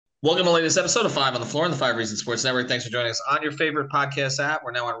Welcome to the latest episode of Five on the Floor on the Five Reasons Sports Network. Thanks for joining us on your favorite podcast app.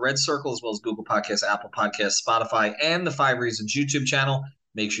 We're now on Red Circle as well as Google Podcasts, Apple Podcasts, Spotify, and the Five Reasons YouTube channel.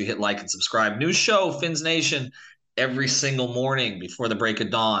 Make sure you hit like and subscribe. New show, Fins Nation, every single morning before the break of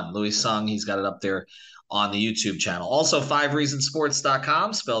dawn. Louis Sung, he's got it up there on the YouTube channel. Also,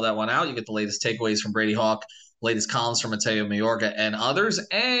 fivereasonsports.com. Spell that one out. You get the latest takeaways from Brady Hawk, latest columns from Mateo Mayorga, and others.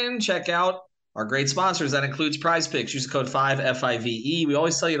 And check out our great sponsors. That includes Prize Picks. Use the code 5 FIVE. We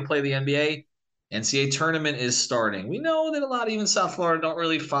always tell you to play the NBA. NCAA tournament is starting. We know that a lot of even South Florida don't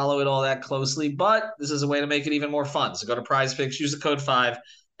really follow it all that closely, but this is a way to make it even more fun. So go to Prize Picks. Use the code 5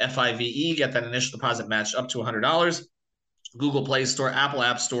 FIVE. Get that initial deposit matched up to $100. Google Play Store, Apple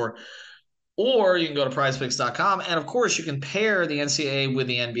App Store, or you can go to prizepicks.com. And of course, you can pair the NCAA with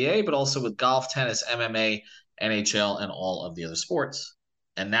the NBA, but also with golf, tennis, MMA, NHL, and all of the other sports.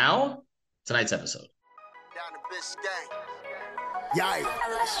 And now, tonight's episode. Down the bitch gang. Yikes.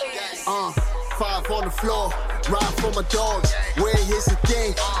 Five on the floor, ride for my dogs. Where here's the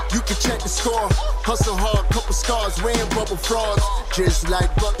thing, you can check the score. Hustle hard, couple scars, wearing bubble frogs. Just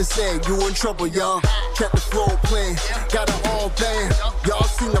like Butler said, you in trouble, y'all. Kept the flow playing, got it all banned. Y'all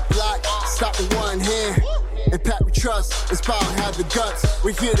seen the block, stop with one hand. And Pat we trust, it's power, have the guts.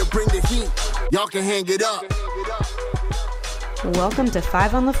 We're here to bring the heat, y'all can hang it up. Welcome to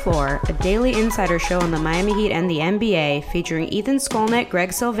Five on the Floor, a daily insider show on the Miami Heat and the NBA, featuring Ethan Skolnick, Greg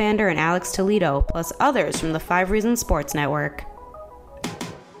Sylvander, and Alex Toledo, plus others from the Five Reasons Sports Network. All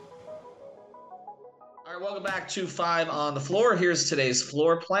right, welcome back to Five on the Floor. Here's today's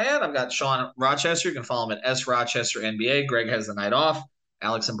floor plan. I've got Sean Rochester. You can follow him at S Rochester NBA. Greg has the night off.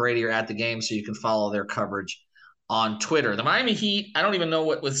 Alex and Brady are at the game, so you can follow their coverage on Twitter. The Miami Heat, I don't even know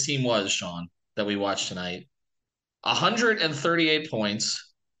what the team was, Sean, that we watched tonight. 138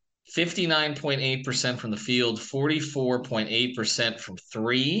 points, 59.8% from the field, 44.8% from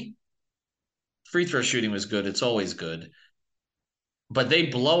three. Free throw shooting was good. It's always good. But they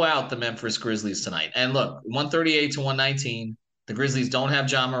blow out the Memphis Grizzlies tonight. And look, 138 to 119. The Grizzlies don't have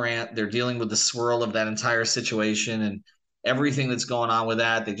John Morant. They're dealing with the swirl of that entire situation and everything that's going on with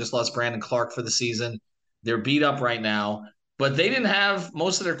that. They just lost Brandon Clark for the season. They're beat up right now. But they didn't have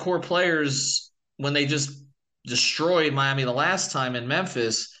most of their core players when they just destroyed Miami the last time in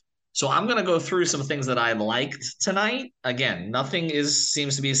Memphis. So I'm going to go through some things that I liked tonight. Again, nothing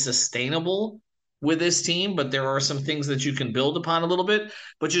seems to be sustainable with this team, but there are some things that you can build upon a little bit.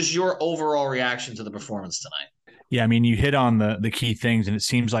 But just your overall reaction to the performance tonight. Yeah, I mean, you hit on the key things, and it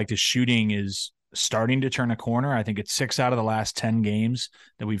seems like the shooting is starting to turn a corner. I think it's 6 out of the last 10 games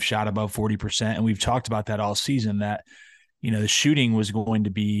that we've shot above 40%, and we've talked about that all season, that the shooting was going to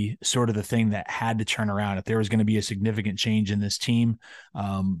be sort of the thing that had to turn around if there was going to be a significant change in this team.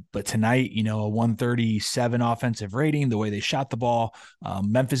 But tonight, a 137 offensive rating, the way they shot the ball.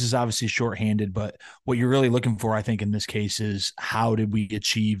 Memphis is obviously shorthanded, but what you're really looking for, I think, in this case is how did we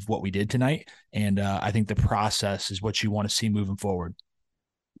achieve what we did tonight? And I think the process is what you want to see moving forward.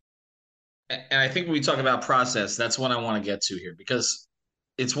 And I think when we talk about process, that's what I want to get to here, because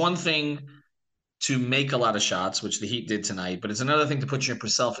it's one thing to make a lot of shots, which the Heat did tonight, but it's another thing to put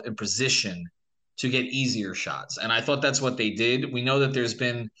yourself in position to get easier shots. And I thought that's what they did. We know that there's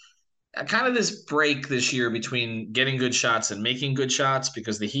been kind of this break this year between getting good shots and making good shots,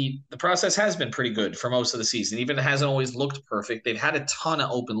 because the Heat, the process has been pretty good for most of the season. Even it hasn't always looked perfect. They've had a ton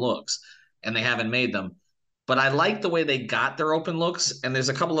of open looks and they haven't made them. But I like the way they got their open looks. And there's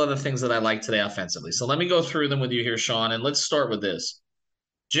a couple other things that I like today offensively. So let me go through them with you here, Sean. And let's start with this.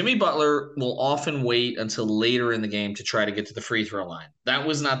 Jimmy Butler will often wait until later in the game to try to get to the free throw line. That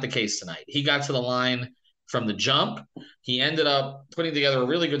was not the case tonight. He got to the line from the jump. He ended up putting together a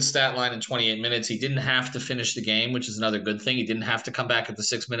really good stat line in 28 minutes. He didn't have to finish the game, which is another good thing. He didn't have to come back at the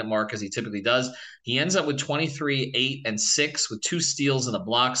 6-minute mark as he typically does. He ends up with 23, 8, and 6 with 2 steals and a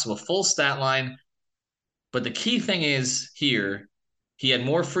block, so a full stat line. But the key thing is here, he had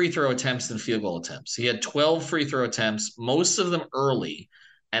more free throw attempts than field goal attempts. He had 12 free throw attempts, most of them early,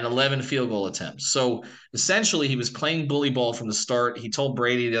 and 11 field goal attempts. So essentially, he was playing bully ball from the start. He told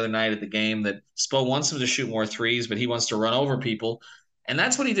Brady the other night at the game that Spo wants him to shoot more threes, but he wants to run over people. And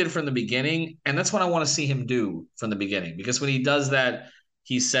that's what he did from the beginning. And that's what I want to see him do from the beginning, because when he does that,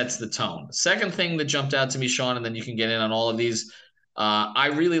 he sets the tone. Second thing that jumped out to me, Sean, and then you can get in on all of these.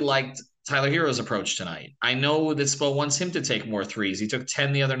 I really liked Tyler Herro's approach tonight. I know that Spo wants him to take more threes. He took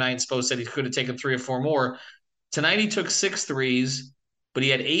 10 the other night. Spo said he could have taken 3 or 4 more. Tonight, he took 6 threes. But he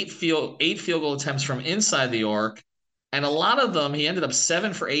had 8 field goal attempts from inside the arc. And a lot of them, he ended up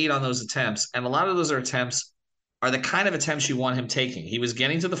 7 for 8 on those attempts. And a lot of those are attempts are the kind of attempts you want him taking. He was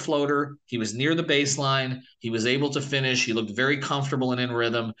getting to the floater. He was near the baseline. He was able to finish. He looked very comfortable and in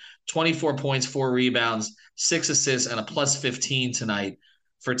rhythm. 24 points, 4 rebounds, 6 assists, and a plus 15 tonight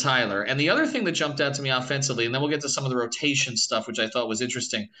for Tyler. And the other thing that jumped out to me offensively, and then we'll get to some of the rotation stuff, which I thought was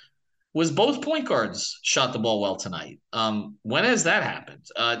interesting, was both point guards shot the ball well tonight. When has that happened?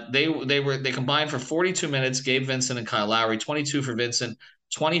 They combined for 42 minutes. Gabe Vincent and Kyle Lowry, 22 for Vincent,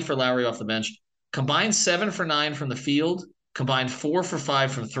 20 for Lowry off the bench. Combined 7 for 9 from the field. Combined 4 for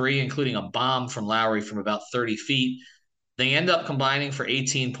 5 from 3, including a bomb from Lowry from about 30 feet. They end up combining for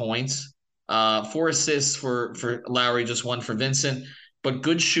 18 points. 4 assists for Lowry, just 1 for Vincent. But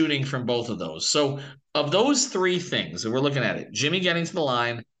good shooting from both of those. So of those 3 things that we're looking at it, Jimmy getting to the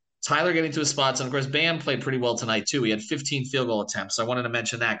line, Tyler getting to his spots, and of course, Bam played pretty well tonight too. He had 15 field goal attempts. So I wanted to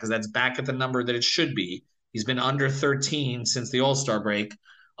mention that because that's back at the number that it should be. He's been under 13 since the All-Star break.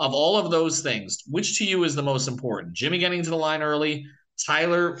 Of all of those things, which to you is the most important? Jimmy getting to the line early,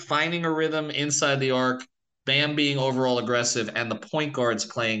 Tyler finding a rhythm inside the arc, Bam being overall aggressive, and the point guards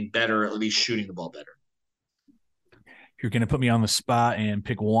playing better, at least shooting the ball better. You're going to put me on the spot and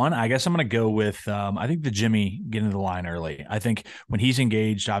pick one, I guess I'm going to go with, I think the Jimmy getting to the line early. I think when he's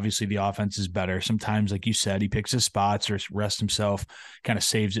engaged, obviously the offense is better. Sometimes, like you said, he picks his spots or rests himself, kind of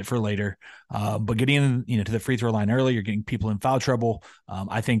saves it for later. But getting to the free throw line early, you're getting people in foul trouble.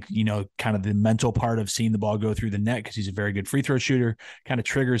 I think, kind of the mental part of seeing the ball go through the net because he's a very good free throw shooter kind of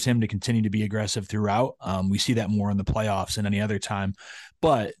triggers him to continue to be aggressive throughout. We see that more in the playoffs than any other time.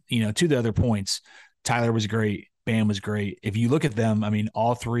 But, to the other points, Tyler was great. Bam was great. If you look at them, I mean,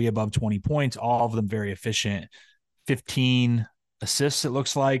 all 3 above 20 points, all of them very efficient, 15 assists, it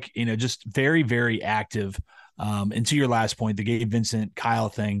looks like, just very, very active. And to your last point, the Gabe Vincent Kyle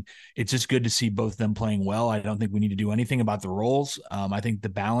thing, it's just good to see both of them playing well. I don't think we need to do anything about the roles. I think the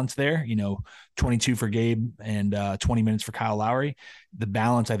balance there, 22 for Gabe and 20 minutes for Kyle Lowry, the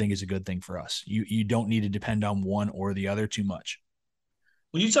balance I think is a good thing for us. You don't need to depend on one or the other too much.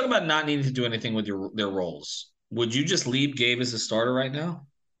 When you talk about not needing to do anything with their roles, would you just leave Gabe as a starter right now?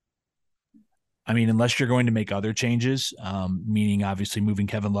 I mean, unless you're going to make other changes, meaning obviously moving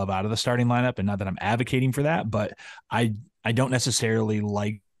Kevin Love out of the starting lineup, and not that I'm advocating for that, but I don't necessarily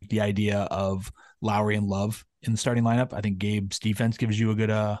like the idea of Lowry and Love in the starting lineup. I think Gabe's defense gives you a good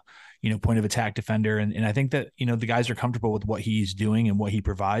point of attack defender. And I think that, the guys are comfortable with what he's doing and what he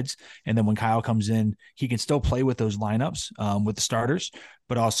provides. And then when Kyle comes in, he can still play with those lineups with the starters,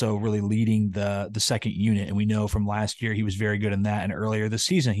 but also really leading the second unit. And we know from last year, he was very good in that. And earlier this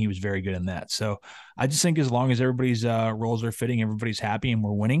season, he was very good in that. So I just think as long as everybody's roles are fitting, everybody's happy and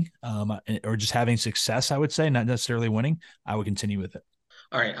we're winning or just having success, I would say, not necessarily winning, I would continue with it.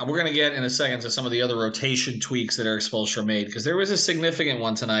 All right, we're going to get in a second to some of the other rotation tweaks that Erik Spoelstra made because there was a significant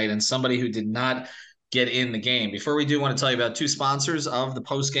one tonight and somebody who did not get in the game. Before we do, I want to tell you about 2 sponsors of the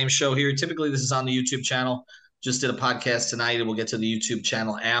post-game show here. Typically, this is on the YouTube channel. Just did a podcast tonight, and we'll get to the YouTube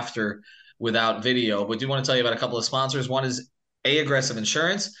channel after without video. But I do want to tell you about a couple of sponsors. One is Aggressive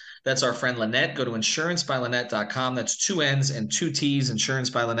Insurance. That's our friend Lynette. Go to insurancebylynette.com. That's 2 N's and 2 T's,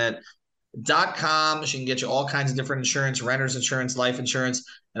 insurancebylynette.com. She can get you all kinds of different insurance, renter's insurance, life insurance,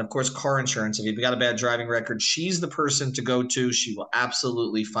 and of course car insurance. If you've got a bad driving record, she's the person to go to. She will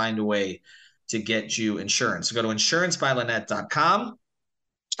absolutely find a way to get you insurance. So go to insurancebylynette.com.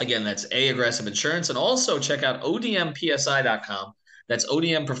 Again, that's Aggressive Insurance. And also check out odmpsi.com. That's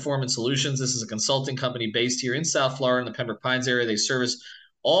ODM Performance Solutions. This is a consulting company based here in South Florida in the Pembroke Pines area. They service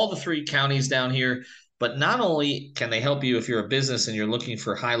all the 3 counties down here. But not only can they help you if you're a business and you're looking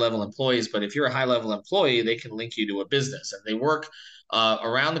for high-level employees, but if you're a high-level employee, they can link you to a business. And they work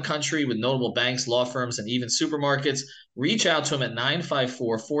around the country with notable banks, law firms, and even supermarkets. Reach out to them at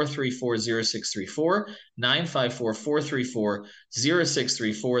 954-434-0634,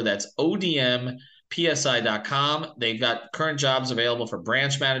 954-434-0634. That's odmpsi.com. They've got current jobs available for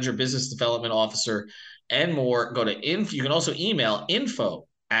branch manager, business development officer, and more. Go to info. You can also email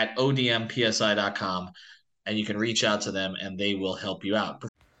info@odmpsi.com, and you can reach out to them, and they will help you out.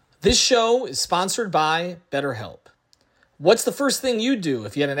 This show is sponsored by BetterHelp. What's the first thing you do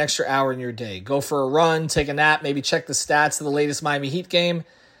if you had an extra hour in your day? Go for a run, take a nap, maybe check the stats of the latest Miami Heat game?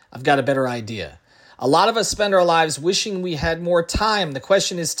 I've got a better idea. A lot of us spend our lives wishing we had more time. The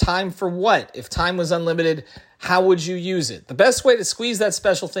question is, time for what? If time was unlimited, how would you use it? The best way to squeeze that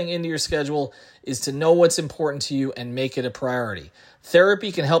special thing into your schedule is to know what's important to you and make it a priority.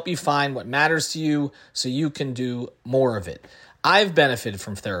 Therapy can help you find what matters to you so you can do more of it. I've benefited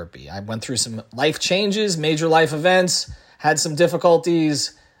from therapy. I went through some life changes, major life events, had some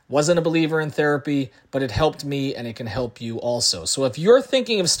difficulties, Wasn't a believer in therapy, but it helped me and it can help you also. So if you're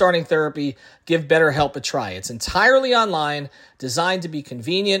thinking of starting therapy, give BetterHelp a try. It's entirely online, designed to be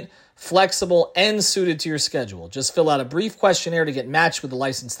convenient, flexible, and suited to your schedule. Just fill out a brief questionnaire to get matched with a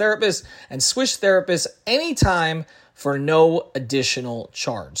licensed therapist and switch therapists anytime for no additional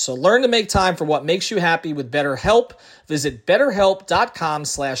charge. So learn to make time for what makes you happy with BetterHelp. Visit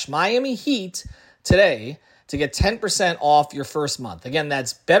betterhelp.com/Miami Heat today to get 10% off your first month. Again,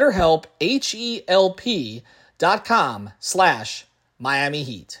 that's BetterHelp, HELP.com/Miami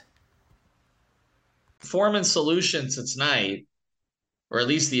Heat. Performance solution to tonight, or at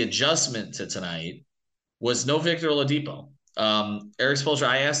least the adjustment to tonight, was no Victor Oladipo. Eric Spoelstra,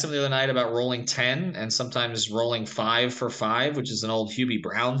 I asked him the other night about rolling 10 and sometimes rolling 5 for 5, which is an old Hubie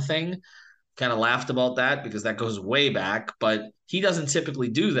Brown thing. Kind of laughed about that because that goes way back, but he doesn't typically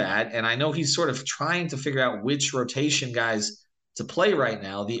do that. And I know he's sort of trying to figure out which rotation guys to play right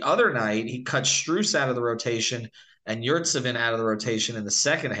now. The other night, he cut Strus out of the rotation and Yurtsevin out of the rotation in the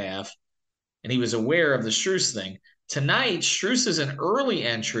second half, and he was aware of the Strus thing. Tonight, Strus is an early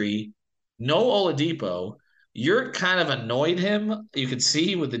entry, no Oladipo. Yurt kind of annoyed him. You could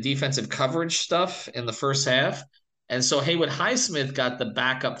see with the defensive coverage stuff in the first half. And so Haywood Highsmith got the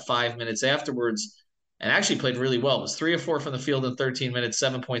backup 5 minutes afterwards and actually played really well. It was 3 of 4 from the field in 13 minutes,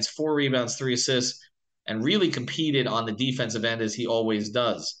 7 points, 4 rebounds, 3 assists, and really competed on the defensive end as he always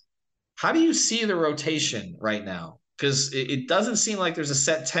does. How do you see the rotation right now? Because it doesn't seem like there's a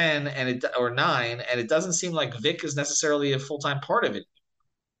set 10 or 9, and it doesn't seem like Vic is necessarily a full-time part of it.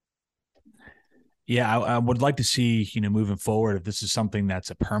 Yeah, I would like to see, moving forward, if this is something that's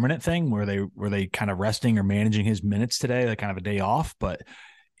a permanent thing where they kind of resting or managing his minutes today, like kind of a day off. But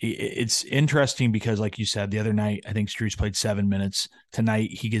it's interesting because, like you said, the other night, I think Strus played 7 minutes. Tonight,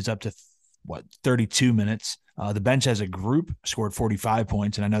 he gets up to 32 minutes. The bench as a group scored 45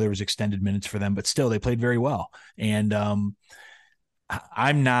 points, and I know there was extended minutes for them, but still they played very well. And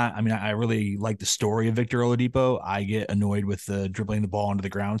I really like the story of Victor Oladipo. I get annoyed with the dribbling the ball into the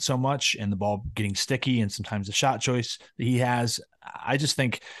ground so much and the ball getting sticky and sometimes the shot choice that he has. I just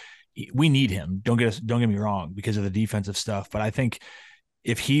think we need him. Don't get me wrong because of the defensive stuff, but I think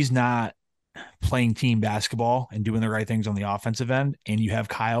if he's not playing team basketball and doing the right things on the offensive end and you have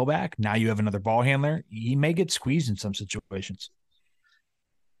Kyle back, now you have another ball handler, he may get squeezed in some situations.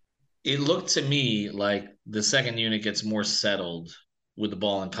 It looked to me like the second unit gets more settled with the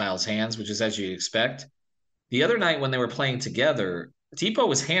ball in Kyle's hands, which is as you'd expect. The other night when they were playing together, Depot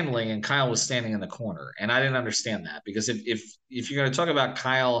was handling and Kyle was standing in the corner. And I didn't understand that because if you're going to talk about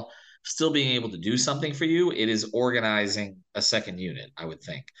Kyle still being able to do something for you, it is organizing a second unit, I would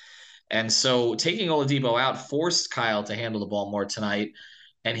think. And so taking Oladipo out forced Kyle to handle the ball more tonight,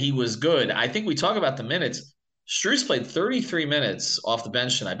 and he was good. I think we talk about the minutes. Strus played 33 minutes off the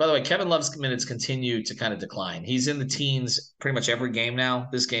bench tonight. By the way, Kevin Love's minutes continue to kind of decline. He's in the teens pretty much every game now.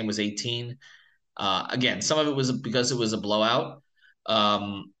 This game was 18. Again, some of it was because it was a blowout.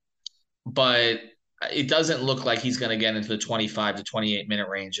 But it doesn't look like he's going to get into the 25 to 28 minute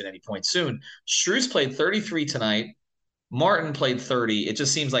range at any point soon. Strus played 33 tonight. Martin played 30. It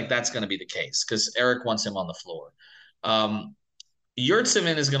just seems like that's going to be the case because Eric wants him on the floor.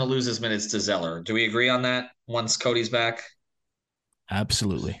 Yurtseven is going to lose his minutes to Zeller. Do we agree on that once Cody's back?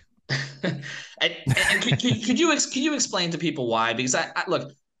 Absolutely. and could you explain to people why? Because I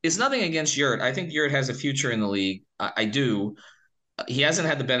look, it's nothing against Yurt. I think Yurt has a future in the league. I do. He hasn't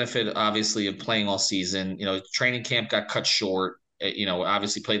had the benefit, obviously, of playing all season. Training camp got cut short.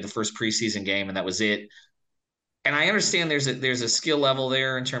 Obviously played the first preseason game, and that was it. And I understand there's a skill level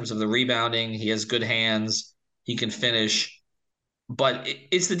there in terms of the rebounding. He has good hands. He can finish. But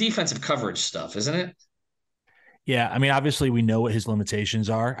it's the defensive coverage stuff, isn't it? Yeah, I mean, obviously we know what his limitations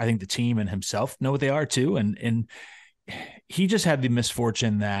are. I think the team and himself know what they are too. And he just had the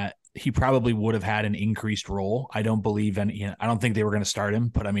misfortune that he probably would have had an increased role. I don't believe I don't think they were going to start him,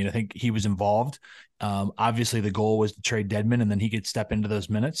 but I mean, I think he was involved. Obviously the goal was to trade Dedmon and then he could step into those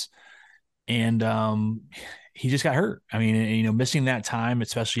minutes. And he just got hurt. I mean, missing that time,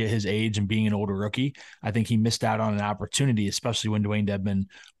 especially at his age and being an older rookie, I think he missed out on an opportunity, especially when Dwayne Dedmon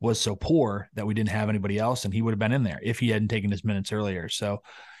was so poor that we didn't have anybody else, and he would have been in there if he hadn't taken his minutes earlier. So,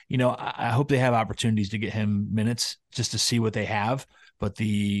 I hope they have opportunities to get him minutes just to see what they have. But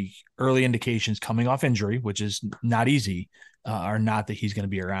the early indications coming off injury, which is not easy, are not that he's going to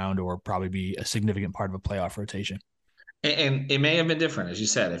be around or probably be a significant part of a playoff rotation. And it may have been different, as you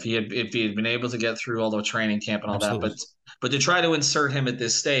said, if he had been able to get through all the training camp and all Absolutely. that. But to try to insert him at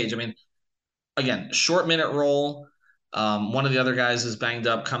this stage, I mean, again, short minute role. One of the other guys is banged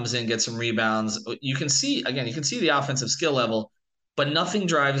up, comes in, gets some rebounds. You can see the offensive skill level. But nothing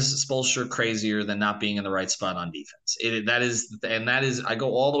drives Spoelstra crazier than not being in the right spot on defense. That is, I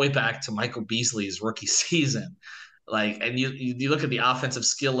go all the way back to Michael Beasley's rookie season. Like, and you look at the offensive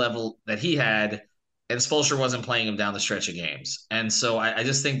skill level that he had, and Spoelstra wasn't playing him down the stretch of games. And so I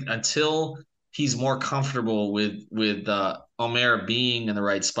just think until he's more comfortable with Omer being in the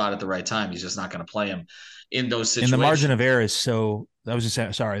right spot at the right time, he's just not going to play him in those And the margin situations. of error is so I was just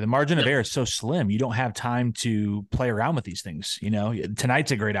saying, sorry, the margin of Yep. error is so slim. You don't have time to play around with these things.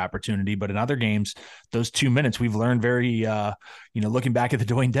 Tonight's a great opportunity, but in other games, those 2 minutes we've learned looking back at the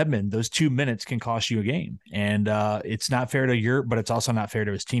Dwayne Dedmon, those 2 minutes can cost you a game. And it's not fair to but it's also not fair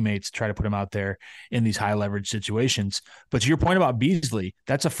to his teammates to try to put him out there in these high leverage situations. But to your point about Beasley,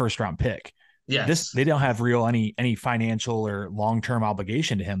 that's a first round pick. Yes. They don't have real any financial or long-term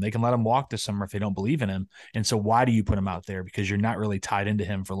obligation to him. They can let him walk this summer if they don't believe in him. And so why do you put him out there? Because you're not really tied into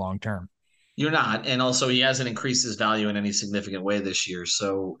him for long-term. You're not. And also, he hasn't increased his value in any significant way this year.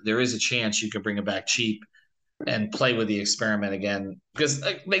 So there is a chance you could bring him back cheap and play with the experiment again, because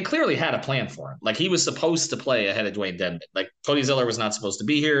they clearly had a plan for him. Like, he was supposed to play ahead of Dwayne Dedmon. Like, Cody Zeller was not supposed to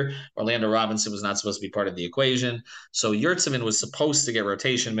be here. Orlando Robinson was not supposed to be part of the equation. So Yurtseven was supposed to get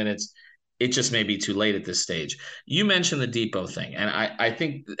rotation minutes. It just may be too late at this stage. You mentioned the Depot thing, and I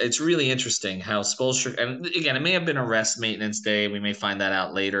think it's really interesting how Spoelstra, and again, it may have been a rest maintenance day. We may find that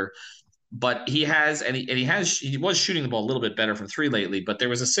out later. But he was shooting the ball a little bit better from three lately, but there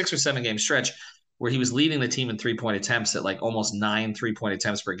was a 6 or 7 game stretch where he was leading the team in 3-point attempts at like almost 9 3-point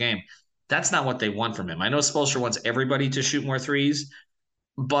attempts per game. That's not what they want from him. I know Spoelstra wants everybody to shoot more threes,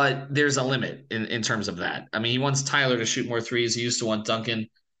 but there's a limit in terms of that. I mean, he wants Tyler to shoot more threes. He used to want Duncan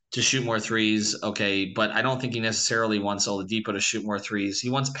to shoot more threes. Okay, but I don't think he necessarily wants Oladipo to shoot more threes. He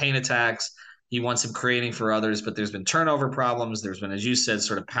wants paint attacks. He wants him creating for others, but there's been turnover problems. There's been, as you said,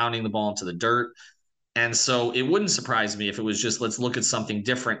 sort of pounding the ball into the dirt. And so it wouldn't surprise me if it was just, let's look at something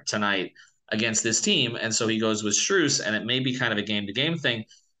different tonight against this team. And so he goes with Strus, and it may be kind of a game to game thing.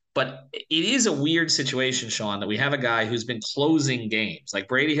 But it is a weird situation, Sean, that we have a guy who's been closing games. Like,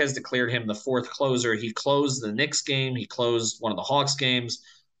 Brady has declared him the fourth closer. He closed the Knicks game. He closed one of the Hawks games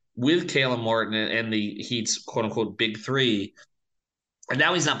with Caleb Martin and the Heat's quote unquote big three. And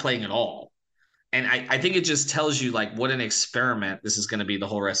now he's not playing at all. And I think it just tells you like what an experiment this is going to be the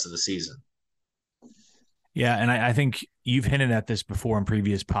whole rest of the season. Yeah, and I think you've hinted at this before in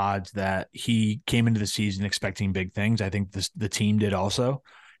previous pods that he came into the season expecting big things. I think the team did also.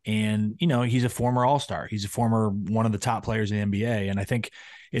 And, he's a former All-Star. He's a former one of the top players in the NBA. And I think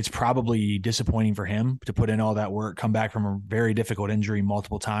it's probably disappointing for him to put in all that work, come back from a very difficult injury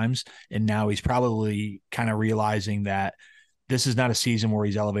multiple times. And now he's probably kind of realizing that this is not a season where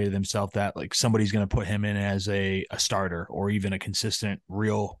he's elevated himself, that like somebody's going to put him in as a starter or even a consistent,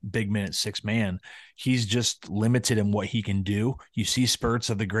 real big minute 6-man. He's just limited in what he can do. You see spurts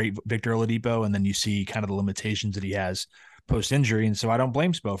of the great Victor Oladipo, and then you see kind of the limitations that he has post-injury. And so I don't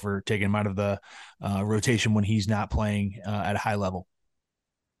blame Spo for taking him out of the rotation when he's not playing at a high level.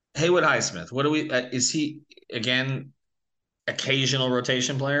 Haywood Highsmith, what do we, is he, again, occasional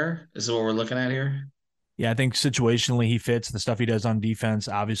rotation player? Is what we're looking at here? Yeah, I think situationally he fits the stuff he does on defense.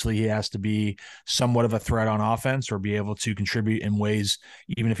 Obviously, he has to be somewhat of a threat on offense or be able to contribute in ways,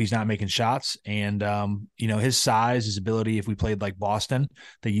 even if he's not making shots. And, his size, his ability, if we played like Boston,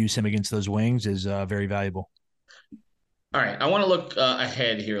 they use him against those wings is very valuable. All right, I want to look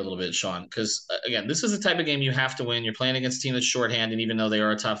ahead here a little bit, Sean, because again, this is the type of game you have to win. You're playing against a team that's shorthanded, even though they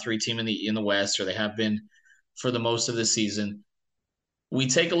are a top 3 team in the West, or they have been for the most of the season. We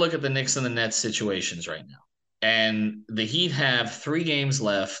take a look at the Knicks and the Nets situations right now. And the Heat have 3 games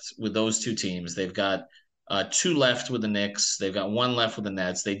left with those 2 teams. They've got 2 left with the Knicks. They've got 1 left with the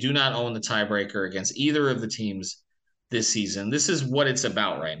Nets. They do not own the tiebreaker against either of the teams this season. This is what it's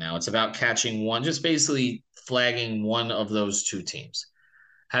about right now. It's about catching one, just basically flagging one of those 2 teams.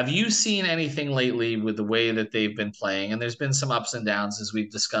 Have you seen anything lately with the way that they've been playing? And there's been some ups and downs, as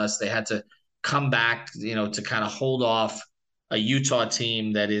we've discussed. They had to come back, to kind of hold off a Utah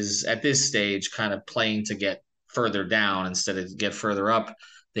team that is at this stage kind of playing to get further down instead of get further up.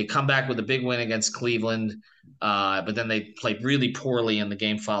 They come back with a big win against Cleveland, but then they played really poorly in the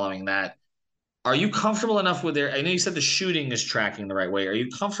game following that. Are you comfortable enough with I know you said the shooting is tracking the right way. Are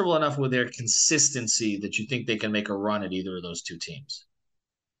you comfortable enough with their consistency that you think they can make a run at either of those 2 teams?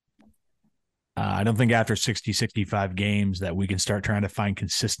 I don't think after 60, 65 games that we can start trying to find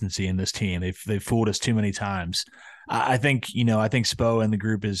consistency in this team. They've fooled us too many times. I think Spo and the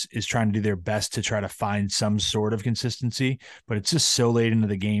group is trying to do their best to try to find some sort of consistency, but it's just so late into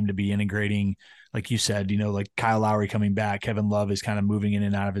the game to be integrating, like you said, like Kyle Lowry coming back. Kevin Love is kind of moving in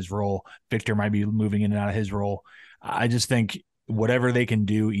and out of his role. Victor might be moving in and out of his role. I just think whatever they can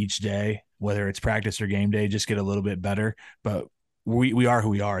do each day, whether it's practice or game day, just get a little bit better. But we are who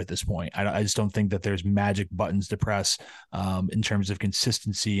we are at this point. I just don't think that there's magic buttons to press in terms of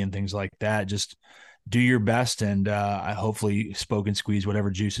consistency and things like that. Just do your best, and I hopefully Spoke and squeeze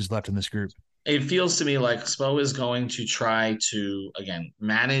whatever juice is left in this group. It feels to me like Spo is going to try to, again,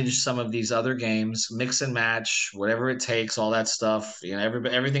 manage some of these other games, mix and match, whatever it takes, all that stuff.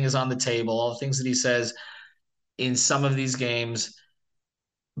 Everything is on the table, all the things that he says in some of these games.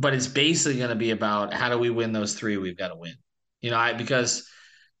 But it's basically going to be about how do we win those three we've got to win. Because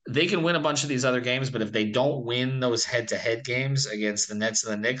they can win a bunch of these other games, but if they don't win those head-to-head games against the Nets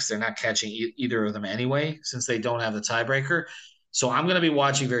and the Knicks, they're not catching either of them anyway, since they don't have the tiebreaker. So I'm going to be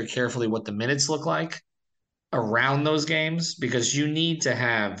watching very carefully what the minutes look like around those games, because you need to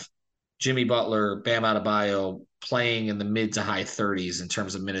have Jimmy Butler, Bam Adebayo playing in the mid to high 30s in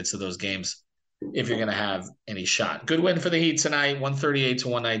terms of minutes of those games if you're going to have any shot. Good win for the Heat tonight, 138 to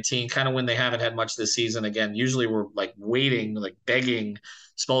 119, kind of when they haven't had much this season. Again, usually we're like waiting, like begging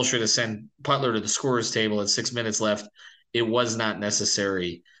Spoelstra to send Butler to the scorer's table at 6 minutes left. It was not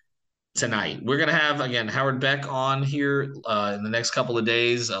necessary tonight. We're going to have, again, Howard Beck on here in the next couple of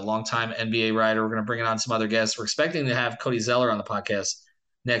days, a longtime NBA writer. We're going to bring on some other guests. We're expecting to have Cody Zeller on the podcast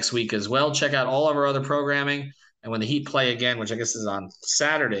next week as well. Check out all of our other programming. And when the Heat play again, which I guess is on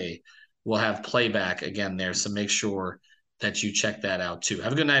Saturday, we'll have playback again there. So make sure that you check that out too.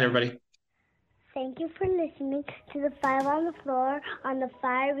 Have a good night, everybody. Thank you for listening to the Five on the Floor on the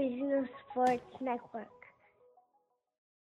Five Regional Sports Network.